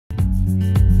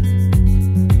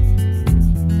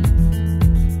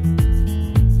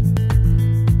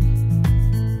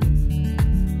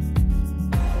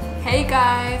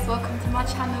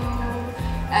channel.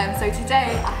 So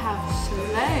today I have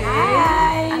Salome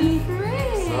and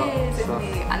Friz with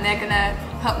me, and they're gonna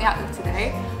help me out with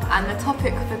today. And the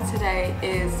topic for today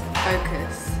is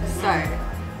focus. So,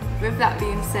 with that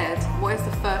being said, what is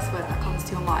the first word that comes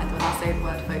to your mind when I say the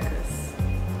word focus?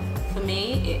 For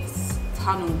me, it's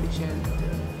tunnel vision.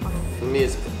 For me,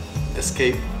 it's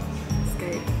escape.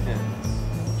 Escape. Yeah.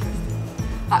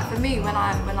 Interesting. Like for me, when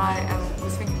I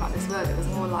was thinking about this word, it was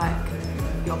more like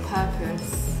your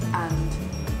purpose and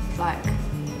like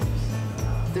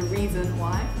the reason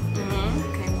why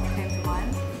came to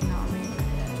mind. You know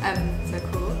what I mean? So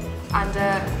cool.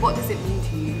 And what does it mean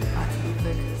to you, like, to be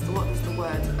focused? What does the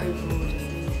word overall just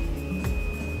mean to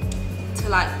you? To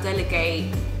like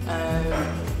delegate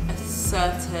a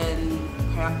certain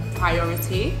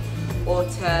priority, or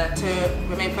to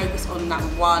remain focused on that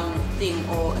one thing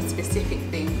or a specific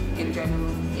thing in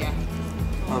general. Yeah.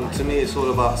 To me, it's all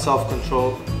about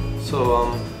self-control. So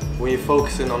when you're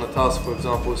focusing on a task, for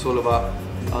example, it's all about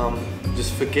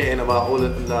just forgetting about all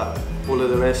of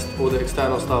the rest, all the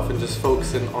external stuff, and just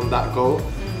focusing on that goal.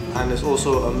 And it's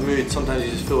also a mood. Sometimes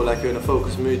you just feel like you're in a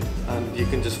focused mood, and you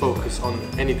can just focus on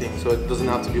anything. So it doesn't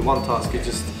have to be one task. You're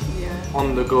just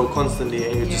on the go constantly,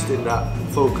 and you're just in that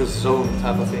focus zone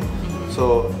type of thing.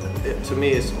 So to me,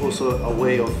 it's also a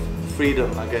way of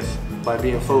freedom, I guess, by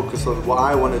being focused on what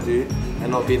I want to do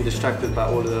and not being distracted by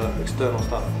all the external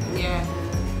stuff. Yeah.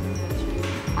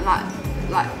 And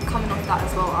like coming off that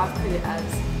as well, I've put it as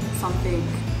something.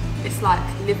 It's like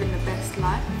living the best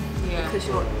life. Yeah. Because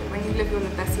when you live your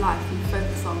best life, you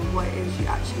focus on what it is you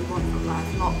actually want from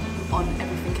life, not on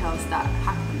everything else that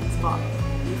happens, but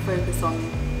you focus on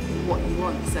what you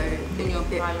want. So your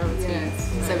priorities.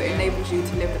 So it enables you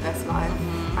to live the best life.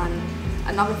 And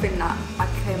another thing that I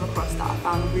came across that I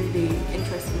found really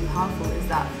interesting and powerful is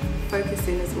that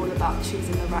focusing is all about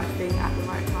choosing the right thing at the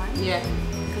right time. Yeah.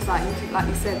 Because like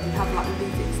you said, you have like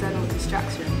these external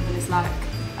distractions, and it's like,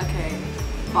 okay,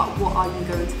 but what are you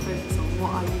going to focus on?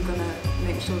 What are you going to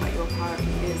make sure that your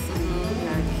priority is, and you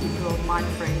know, keep your mind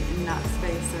frame in that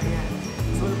space. So yeah,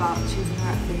 it's all about choosing the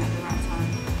right thing at the right time.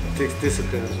 It takes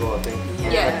discipline as well, I think.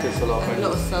 Yeah. Practice a lot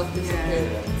of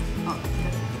self-discipline. Yeah. Oh,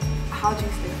 yeah. How do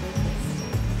you stay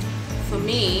focused? For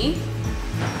me,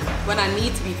 when I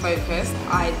need to be focused,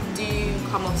 I do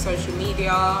come off social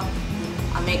media.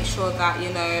 I make sure that, you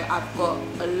know, I've got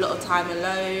a lot of time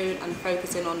alone and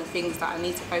focusing on the things that I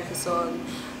need to focus on.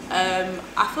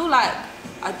 I feel like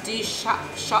I do shut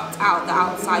out the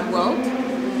outside world,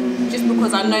 just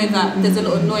because I know that there's a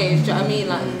lot of noise. Do you know what I mean?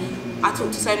 Like, I talk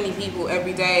to so many people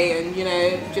every day, and you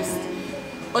know, just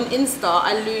on Insta,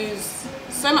 I lose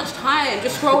so much time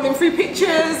just scrolling through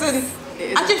pictures, and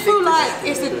I just feel like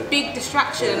it's a big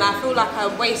distraction, and I feel like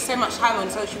I waste so much time on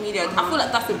social media. I feel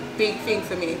like that's a big thing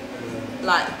for me.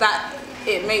 Like that,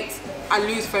 it makes I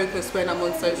lose focus when I'm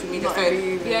on social media. Not so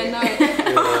really. no.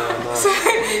 No.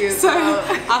 so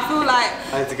I feel like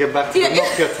I need to get back to the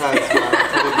Nokia times, man.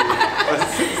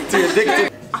 It's too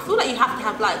addictive. I feel like you have to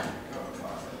have like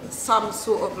some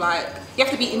sort of like, you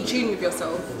have to be in tune with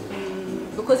yourself,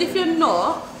 because if you're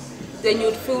not, then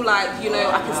you'd feel like, you know,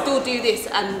 I can still do this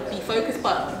and be focused.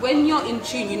 But when you're in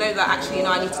tune, you know that actually, you know,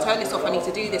 I need to turn this off, I need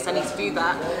to do this, I need to do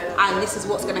that, and this is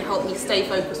what's going to help me stay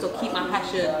focused or keep my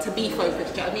passion to be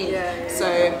focused. Do you know what I mean? Yeah. So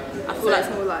I feel like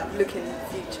it's more like looking in the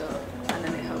future, and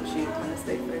then it helps you kind of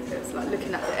stay focused. Like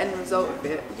looking at the end result of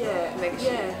it. Makes you.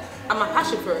 And my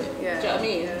passion for it. Yeah. Do you know what I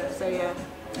mean? Yeah. So yeah,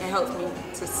 it helps me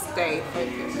to stay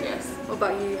focused. Yes. What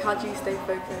about you? How do you stay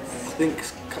focused? I think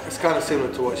it's kind of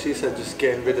similar to what she said, just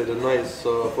getting rid of the noise.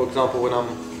 So for example, when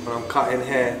I'm cutting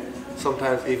hair,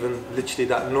 sometimes even literally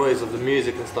that noise of the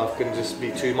music and stuff can just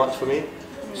be too much for me.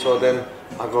 So then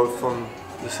I go from,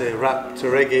 let's say, rap to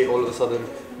reggae all of a sudden,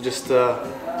 just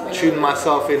tune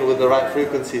myself in with the right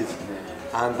frequencies,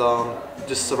 and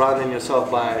just surrounding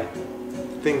yourself by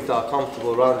things that are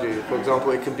comfortable around you. For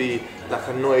example, it could be like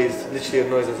a noise, literally a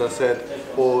noise, as I said,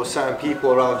 or certain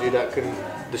people around you that can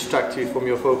distract you from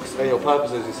your focus and your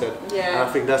purpose, as you said. Yeah. And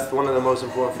I think that's one of the most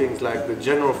important things. Like the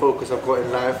general focus I've got in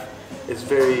life is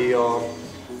very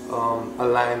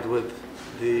aligned with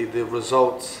the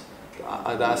results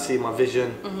that I see, my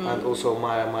vision, and also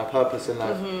my purpose in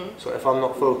life. So if I'm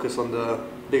not focused on the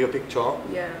bigger picture,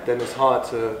 then it's hard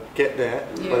to get there.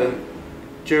 But then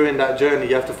during that journey,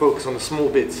 you have to focus on the small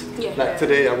bits. Like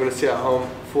today, I'm going to sit at home,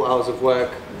 4 hours of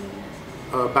work,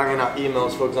 banging out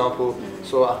emails, for example.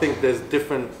 So I think there's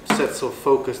different sets of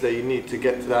focus that you need to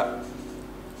get to that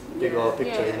bigger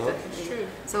picture, you know? It's true.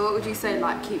 So what would you say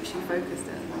like keeps you focused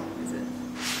then? Is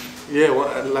it? Yeah,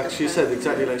 like she said,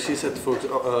 exactly like she said, for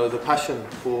the passion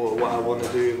for what I want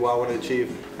to do, what I want to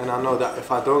achieve, and I know that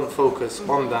if I don't focus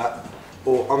on that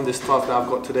or on this task that I've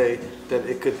got today, then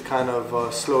it could kind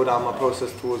of slow down my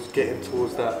process towards getting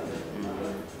towards that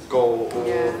goal, or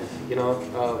you know,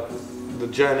 the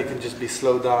journey can just be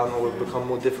slowed down or become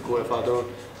more difficult if I don't.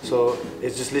 So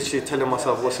it's just literally telling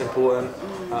myself what's important,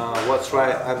 what's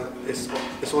right, and it's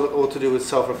all to do with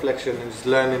self-reflection and just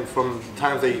learning from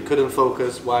times that you couldn't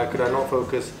focus. Why could I not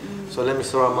focus? So let me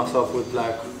surround myself with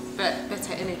like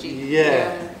better energy.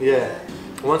 Yeah.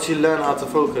 Once you learn how to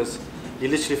focus, you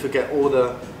literally forget all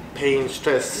the pain,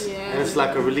 stress, and it's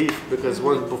like a relief, because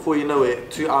before you know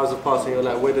it, 2 hours have passed and you're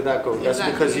like, where did that go? That's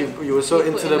because you were so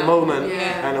into the moment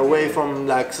and away from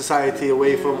like society,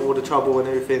 away from all the trouble and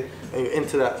everything, and you're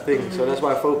into that thing. So that's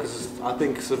why focus is, I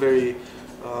think, it's a very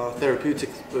therapeutic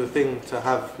thing to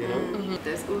have, you know.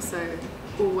 There's also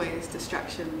always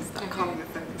distractions that come with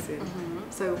focusing.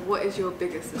 So what is your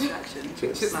biggest distraction?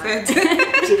 Just like,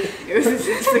 it was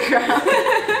Instagram.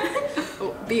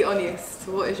 Be honest,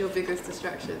 what is your biggest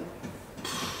distraction?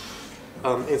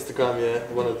 Instagram, yeah,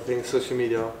 one of the things, social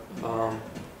media.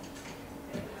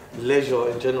 Leisure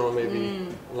in general, maybe,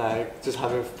 like just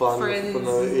having fun. Friends,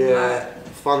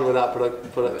 fun without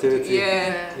productivity.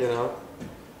 You know.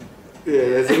 Yeah,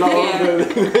 there's a lot of them.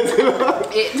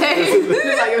 It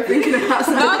looks like you're thinking about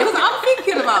something. No, because I'm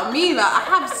thinking about me. Like, I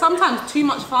have sometimes too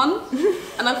much fun,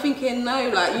 and I'm thinking, no,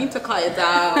 like, you need to cut it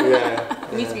down.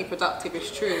 You need to be productive.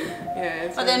 It's true.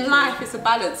 But then life is a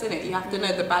balance, isn't it? You have to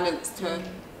know the balance to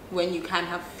when you can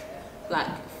have like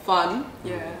fun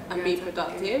and be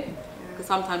productive. Because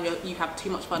sometimes you have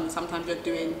too much fun, and sometimes you're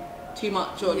doing too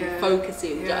much on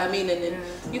focusing. Do you know what I mean? And then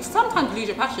you sometimes lose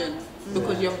your passion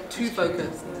because you're too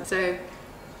focused. So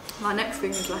my next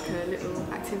thing is like a little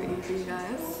activity for you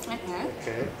guys.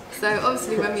 Okay. So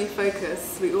obviously when we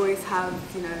focus, we always have,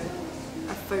 you know,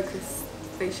 a focused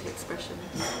facial expression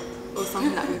or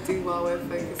something that we do while we're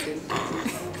focusing.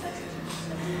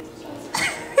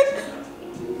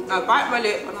 I bite my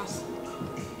lip and I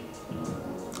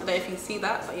don't know if you see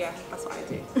that, but yeah, that's what I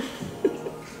do.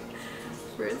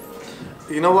 Friz?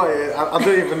 You know what? I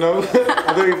don't even know.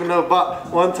 I don't even know. But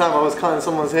one time I was cutting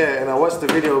someone's hair and I watched the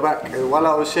video back, and while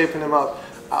I was shaping him up,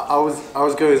 I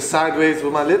was going sideways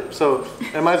with my lip. So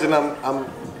imagine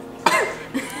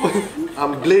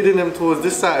I'm bleeding him towards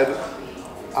this side.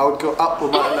 I would go up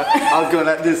with I would go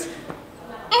like this.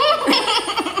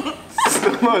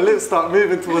 So my lips start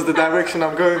moving towards the direction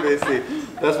I'm going, basically.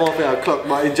 That's one thing I clocked.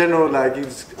 But in general, like, I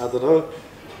don't know.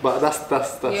 But that's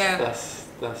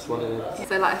one of them.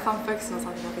 So like if I'm focusing on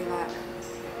something, I'll be like,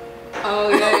 oh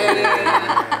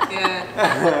yeah.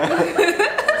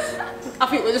 I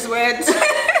think we're just weird.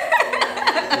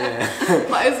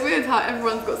 But it's weird how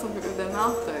everyone's got something with their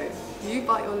mouth though. You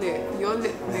bite your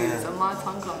lip moves and my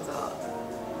tongue comes out.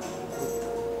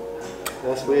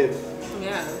 That's weird.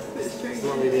 Yeah. It's strange. It's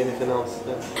not really anything else.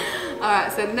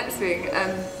 Alright, so the next thing,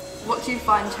 what do you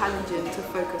find challenging to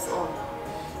focus on?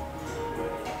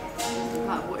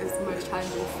 Like, what is the most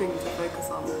challenging thing to focus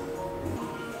on?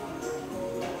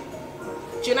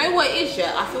 Do you know what it is,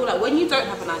 I feel like when you don't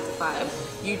have a 9 to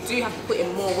 5, you do have to put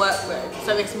in more workload.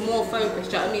 So it's more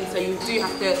focused, do you know what I mean? So you do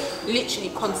have to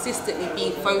literally consistently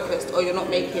be focused, or you're not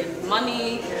making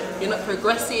money, you're not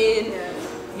progressing,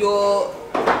 you're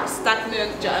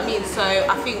stagnant, do you know what I mean? So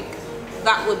I think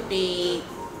that would be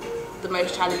the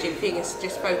most challenging thing, is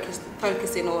just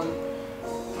focusing on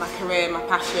my career, my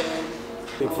passion.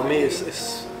 I think for me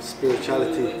it's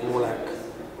spirituality, more like,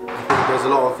 I think there's a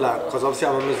lot of like, because obviously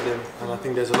I'm a Muslim, and I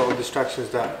think there's a lot of distractions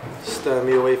that stir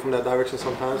me away from that direction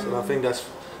sometimes, and I think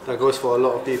that goes for a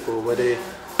lot of people, where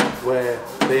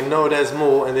they know there's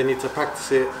more and they need to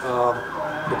practice it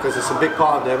because it's a big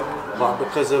part of them, but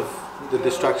because of the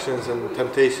distractions and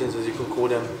temptations, as you can call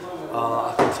them,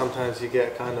 I think sometimes you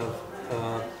get kind of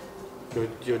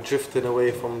you're drifting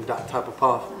away from that type of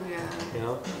path, you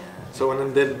know. So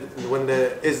when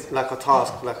there is like a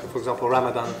task, like for example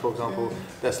Ramadan, for example,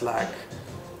 that's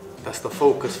the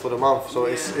focus for the month. So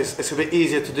it's a bit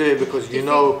easier to do it because you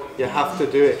know you have to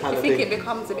do it, kind of thing. I think it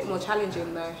becomes a bit more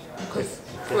challenging though, because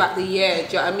throughout the year,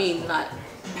 do you know what I mean? Like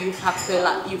you've had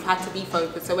to be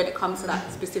focused. So when it comes to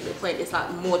that specific point, it's like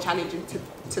more challenging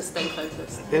to stay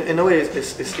focused. In a way,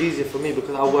 it's easier for me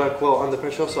because I work well under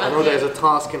pressure. So I know there's a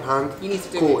task in hand. You need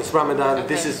to do cool, it. It's Ramadan.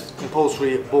 This is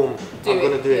compulsory. Boom, I'm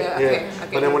gonna do it.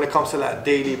 But then when it comes to like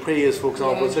daily prayers, for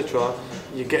example, etc.,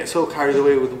 you get so carried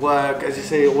away with work, as you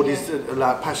say, all these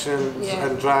like passions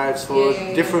and drives for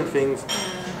different things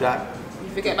that.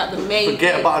 Forget about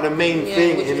the main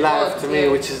thing in life, to me,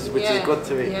 which is good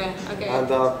to me. And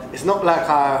it's not like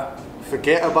I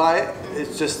forget about it.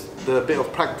 It's just the bit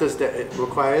of practice that it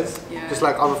requires. Yeah. Just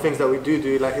like other things that we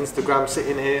do, like Instagram,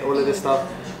 sitting here, all of this stuff.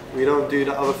 We don't do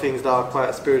the other things that are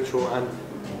quite spiritual and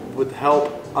would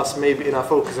help us maybe in our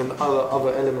focus and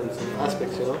other elements and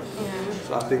aspects, you know. Yeah.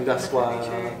 So I think that's why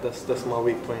that's my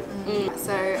weak point.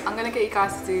 So I'm gonna get you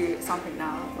guys to do something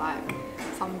now, like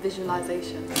some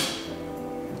visualization.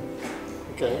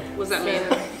 Okay. What does that mean?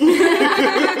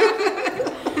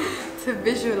 To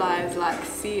visualize, like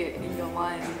see it in your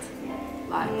mind.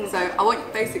 Like, so I want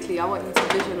you to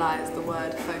visualize the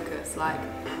word focus. Like,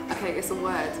 okay, it's a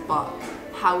word, but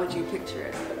how would you picture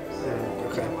it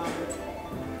in your mind?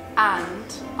 And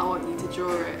I want you to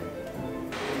draw it.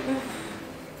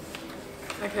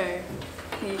 Okay,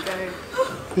 here you go.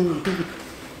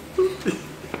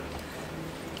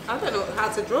 I don't know how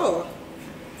to draw.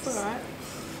 It's alright.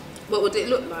 What would it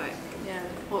look like? Yeah,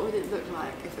 what would it look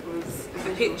like if it was a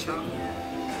visual picture? thing? Yeah.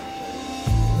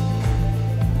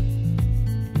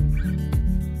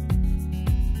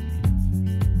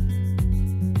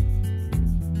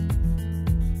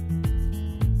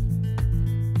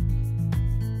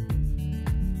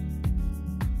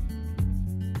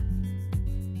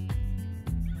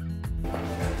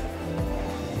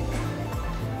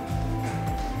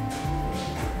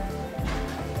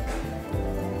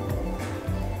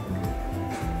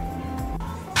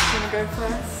 Go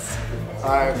first.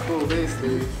 Alright, cool.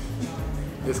 Basically,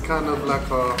 it's kind of like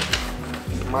a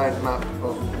mind map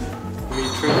of me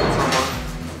trimming someone.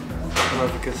 I don't know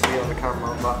if you can see on the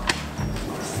camera, but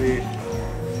see,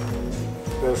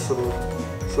 there's some.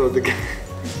 So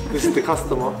this is the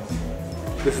customer.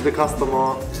 This is the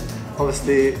customer.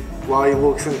 Obviously, while he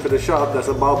walks into the shop, there's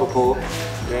a barber pole.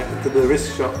 Yeah, into the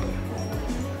RIZK shop.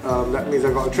 That means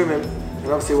I got to trim him.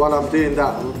 And obviously while I'm doing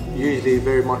that, I'm usually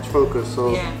very much focused.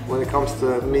 So when it comes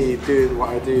to me doing what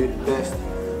I do best,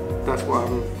 that's what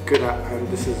I'm good at, and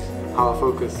this is how I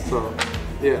focus. So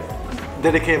yeah,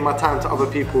 dedicating my time to other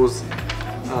people's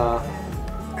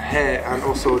hair and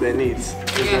also their needs.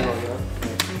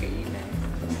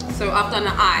 So I've done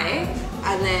an eye,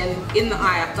 and then in the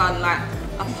eye I've done like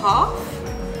a path,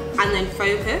 and then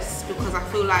focus, because I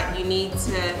feel like you need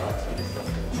to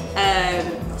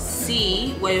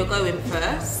see where you're going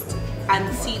first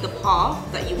and see the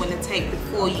path that you want to take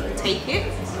before you take it. Do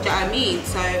you know what I mean?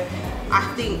 So I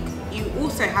think you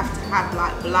also have to have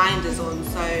like blinders on,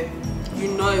 so you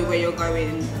know where you're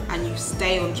going and you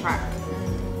stay on track.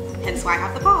 Hence why I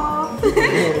have the path.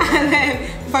 And then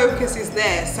focus is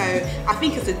there. So I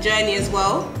think it's a journey as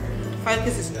well.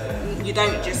 Focus is, you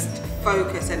don't just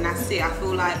focus and that's it. I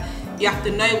feel like you have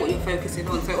to know what you're focusing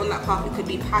on. So on that path, it could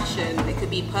be passion, it could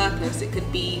be purpose, it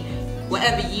could be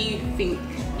whatever you think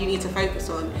you need to focus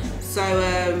on. So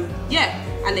yeah,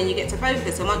 and then you get to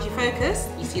focus. And once you focus,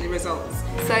 you see the results.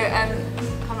 So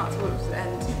coming up towards the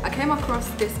end, I came across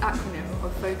this acronym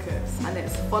of focus, and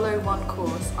it's follow one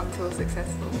course until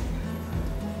successful.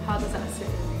 How does that sit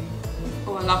with you?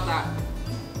 Oh, I love that.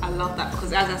 I love that,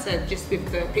 because as I said, just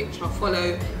with the picture,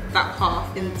 follow that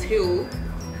path until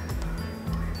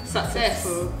success.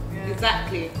 Yeah.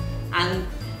 Exactly. And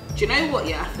do you know what,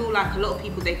 yeah, I feel like a lot of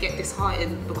people, they get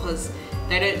disheartened because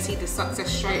they don't see the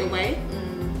success straight away.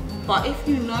 But if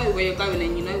you know where you're going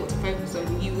and you know what to focus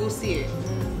on, you will see it.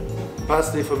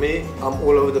 Personally, for me, I'm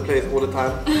all over the place all the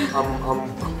time.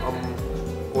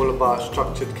 I'm all about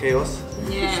structured chaos.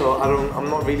 Yeah. So I'm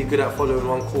not really good at following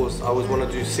one course. I always want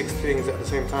to do 6 things at the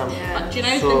same time. Yeah. But do you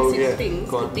know, So, them 6 yeah, things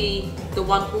go on. could be the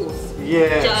one course. Yeah, Do you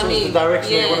know what so I mean? it's the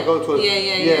direction you want to go towards.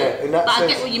 Yeah. In that But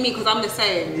sense, I get what you mean, because I'm the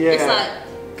same. Yeah. It's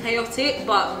like chaotic,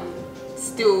 but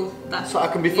still that. so I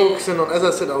can be focusing on, as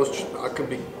I said, I can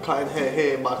be cutting hair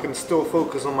here, but I can still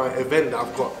focus on my event that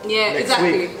I've got next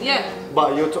week. Yeah.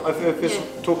 But if it's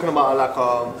talking about like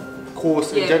a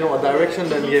course in general, a direction,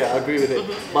 then yeah, I agree with it.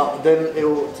 But then it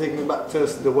will take me back to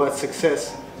the word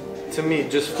success. To me,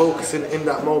 just focusing in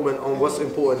that moment on what's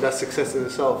important, that's success in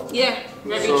itself. Yeah,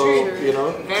 very So, true. you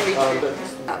know, Very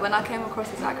true. When I came across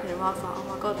this acronym, I was like, oh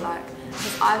my god, like,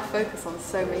 because I focus on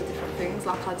so many different things.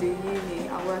 Like, I do uni,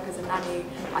 I work as a nanny,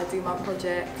 I do my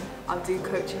project, I do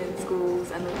coaching in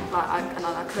schools, and like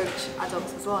I coach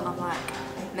adults as well. And I'm like,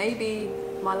 maybe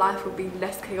my life would be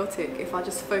less chaotic if I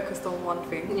just focused on one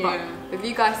thing. Yeah. But with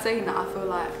you guys saying that, I feel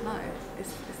like no,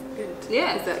 it's good.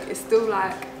 Yeah. It's still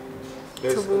like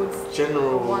there's towards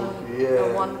general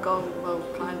the one goal, well,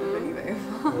 kind of anyway.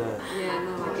 Yeah,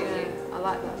 no, I get it. I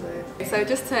like that though. So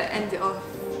just to end it off,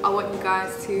 I want you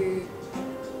guys to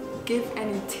give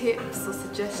any tips or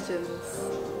suggestions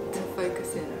to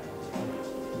focus in.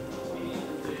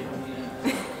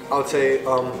 I would say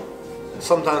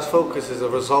sometimes focus is a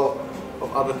result of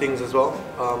other things as well.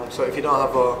 So if you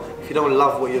don't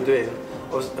love what you're doing,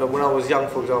 when I was young,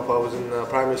 for example, I was in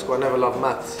primary school. I never loved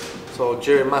maths. So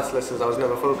during maths lessons, I was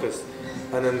never focused.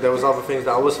 And then there was other things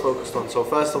that I was focused on. So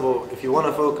first of all, if you want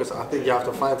to focus, I think you have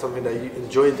to find something that you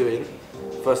enjoy doing,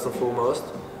 first and foremost.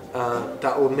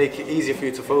 That will make it easier for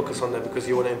you to focus on that because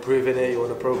you want to improve in it, you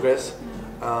want to progress.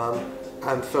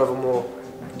 And furthermore,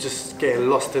 just getting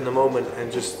lost in the moment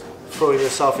and just throwing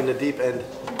yourself in the deep end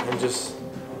and just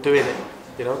doing it,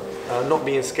 you know? Not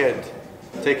being scared,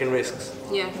 taking risks.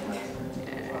 Yeah.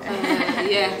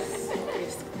 Yes.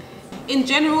 In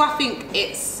general, I think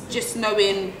it's just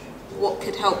knowing what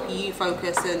could help you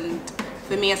focus, and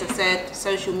for me, as I said,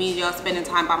 social media, spending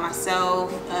time by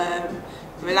myself,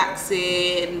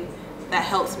 relaxing, that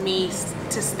helps me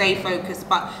to stay focused.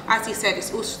 But as you said,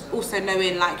 it's also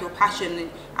knowing like your passion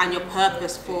and your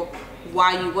purpose for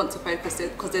why you want to focus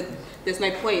it, because there's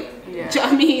no point, do you know what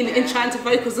I mean, in trying to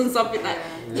focus on something that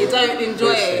you don't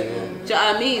enjoy, do you know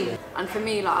what I mean? And for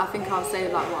me, like, I think I'll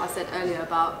say like what I said earlier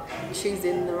about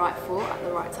choosing the right thought at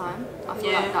the right time. I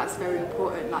feel like that's very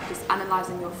important, like just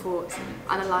analysing your thoughts,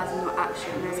 analysing your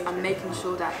actions, and making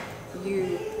sure that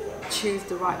you choose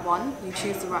the right one, you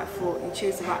choose the right thought, you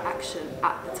choose the right action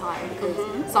at the time, because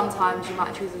sometimes you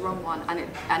might choose the wrong one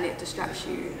and it distracts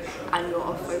you and you're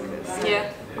off focus. So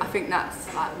I think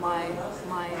that's like my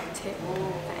tip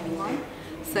for anyone.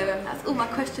 So that's all my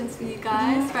questions for you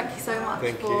guys. Thank you so much.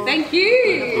 Thank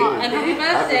you. And happy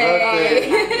birthday.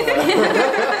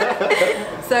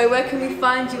 So where can we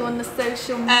find you on the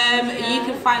social media? You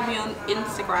can find me on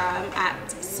Instagram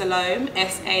at Salome,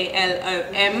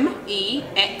 Salome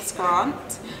X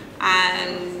Grant,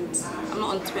 and I'm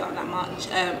not on Twitter that much.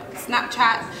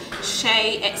 Snapchat,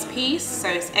 Shay X Peace, so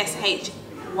it's SHYX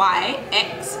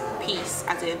Peace,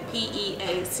 as in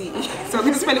PEACE. So I'm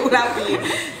gonna spell it all out for you.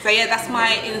 So yeah, that's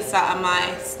my Insta and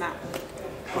my Snap.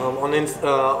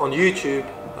 On YouTube,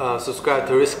 subscribe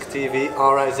to RIZK TV,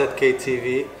 RIZK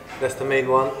TV. That's the main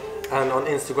one. And on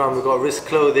Instagram, we've got RIZK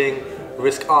Clothing,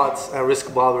 RIZK Arts, and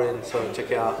RIZK Barbering. So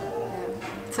check it out.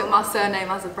 Took my surname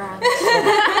as a brand.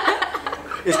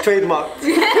 It's trademarked.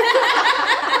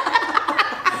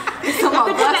 It's on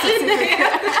my birth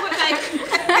certificate.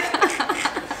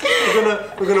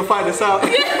 We're gonna find this out.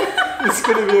 It's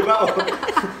gonna be a battle.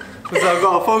 Because I've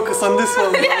got to focus on this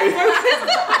one.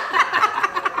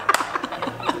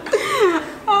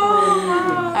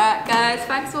 Alright guys,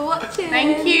 thanks for watching.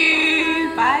 Thank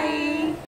you. Bye.